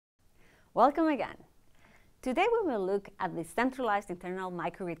Welcome again. Today we will look at the centralized internal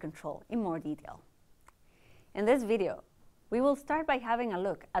microgrid control in more detail. In this video, we will start by having a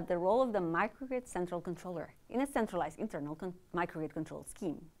look at the role of the microgrid central controller in a centralized internal microgrid control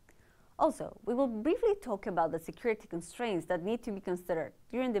scheme. Also, we will briefly talk about the security constraints that need to be considered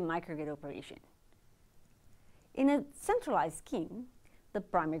during the microgrid operation. In a centralized scheme, the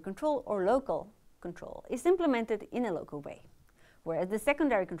primary control or local control is implemented in a local way, whereas the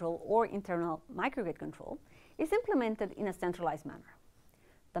secondary control or internal microgrid control is implemented in a centralized manner.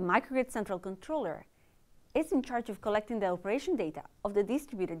 The microgrid central controller is in charge of collecting the operation data of the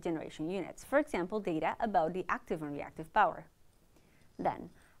distributed generation units, for example, data about the active and reactive power. Then,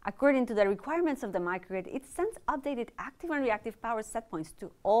 according to the requirements of the microgrid, it sends updated active and reactive power set points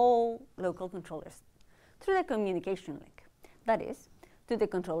to all local controllers through the communication link, that is, to the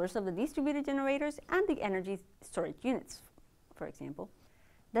controllers of the distributed generators and the energy storage units, for example.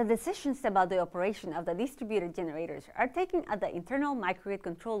 The decisions about the operation of the distributed generators are taken at the internal microgrid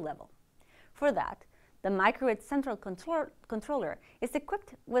control level. For that, the microgrid central controller is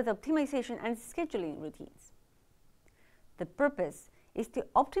equipped with optimization and scheduling routines. The purpose is to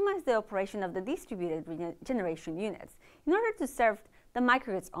optimize the operation of the distributed generation units in order to serve the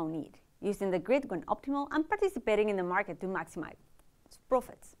microgrid's own need, using the grid when optimal and participating in the market to maximize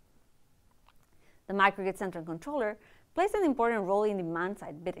profits. The microgrid central controller plays an important role in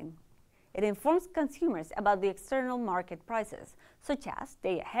demand-side bidding. It informs consumers about the external market prices, such as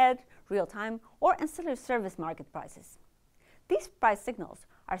day-ahead, real-time, or ancillary service market prices. These price signals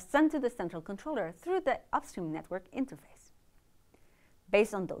are sent to the central controller through the upstream network interface.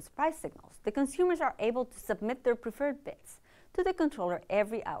 Based on those price signals, the consumers are able to submit their preferred bids to the controller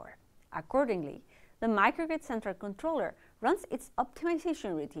every hour. Accordingly, the microgrid central controller runs its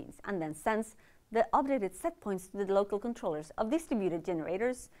optimization routines and then sends the updated set points to the local controllers of distributed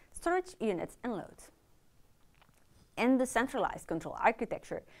generators, storage units, and loads. In the centralized control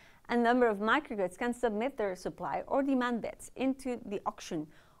architecture, a number of microgrids can submit their supply or demand bids into the auction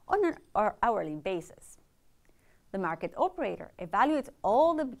on an hourly basis. The market operator evaluates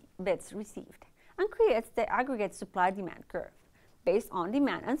all the bids received and creates the aggregate supply-demand curve based on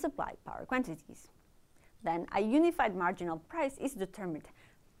demand and supply power quantities. Then a unified marginal price is determined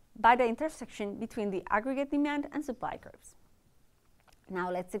by the intersection between the aggregate demand and supply curves. Now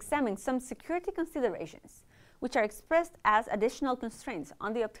let's examine some security considerations, which are expressed as additional constraints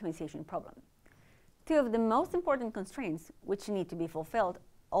on the optimization problem. Two of the most important constraints which need to be fulfilled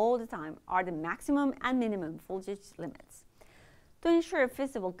all the time are the maximum and minimum voltage limits. To ensure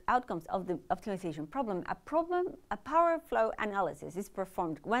feasible outcomes of the optimization problem, a power flow analysis is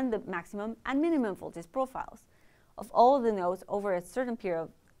performed when the maximum and minimum voltage profiles of all the nodes over a certain period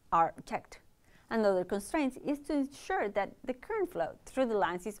are checked. Another constraint is to ensure that the current flow through the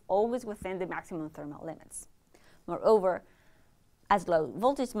lines is always within the maximum thermal limits. Moreover, as low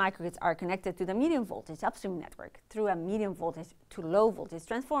voltage microgrids are connected to the medium voltage upstream network through a medium voltage to low voltage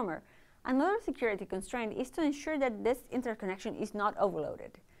transformer, another security constraint is to ensure that this interconnection is not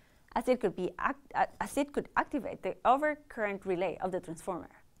overloaded, as it could activate the overcurrent relay of the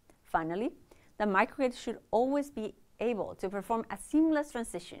transformer. Finally, the microgrid should always be able to perform a seamless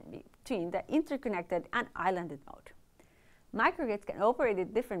transition between the interconnected and islanded mode. Microgrids can operate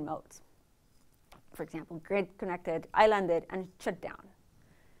in different modes. For example, grid-connected, islanded, and shutdown.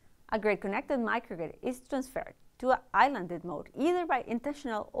 A grid-connected microgrid is transferred to an islanded mode either by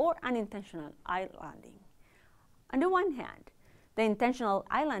intentional or unintentional islanding. On the one hand, the intentional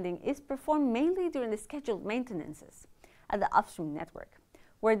islanding is performed mainly during the scheduled maintenances at the upstream network,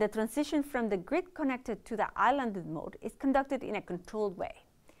 where the transition from the grid connected to the islanded mode is conducted in a controlled way.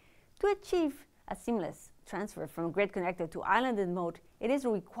 To achieve a seamless transfer from grid connected to islanded mode, it is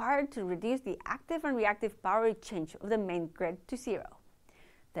required to reduce the active and reactive power exchange of the main grid to zero.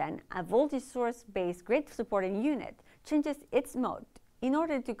 Then, a voltage source-based grid supporting unit changes its mode in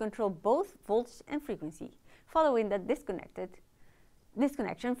order to control both voltage and frequency, following the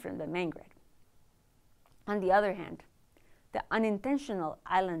disconnection from the main grid. On the other hand, the unintentional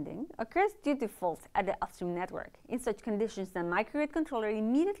islanding occurs due to faults at the upstream network. In such conditions, the microgrid controller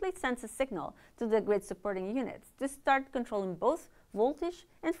immediately sends a signal to the grid supporting units to start controlling both voltage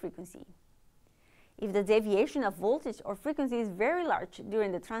and frequency. If the deviation of voltage or frequency is very large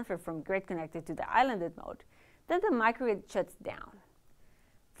during the transfer from grid connected to the islanded mode, then the microgrid shuts down.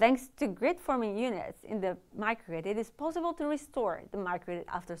 Thanks to grid-forming units in the microgrid, it is possible to restore the microgrid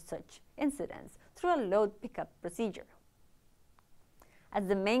after such incidents through a load pickup procedure. As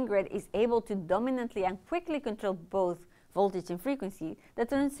the main grid is able to dominantly and quickly control both voltage and frequency, the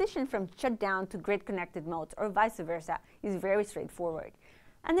transition from shutdown to grid-connected modes or vice versa is very straightforward,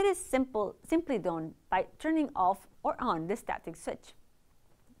 and it is simply done by turning off or on the static switch.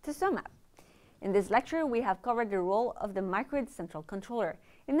 To sum up, in this lecture we have covered the role of the microgrid central controller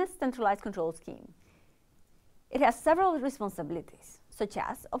in a centralized control scheme. It has several responsibilities, such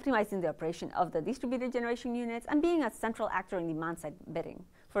as optimizing the operation of the distributed generation units and being a central actor in demand-side bidding,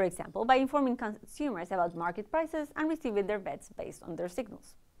 for example, by informing consumers about market prices and receiving their bids based on their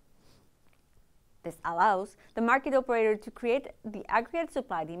signals. This allows the market operator to create the aggregate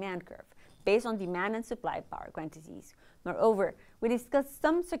supply-demand curve based on demand and supply power quantities. Moreover, we discussed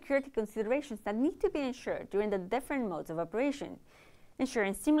some security considerations that need to be ensured during the different modes of operation,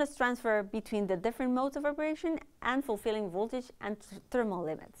 ensuring seamless transfer between the different modes of operation and fulfilling voltage and thermal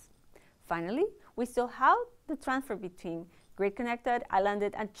limits. Finally, we saw how the transfer between grid-connected,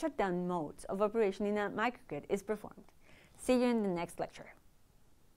 islanded, and shutdown modes of operation in a microgrid is performed. See you in the next lecture.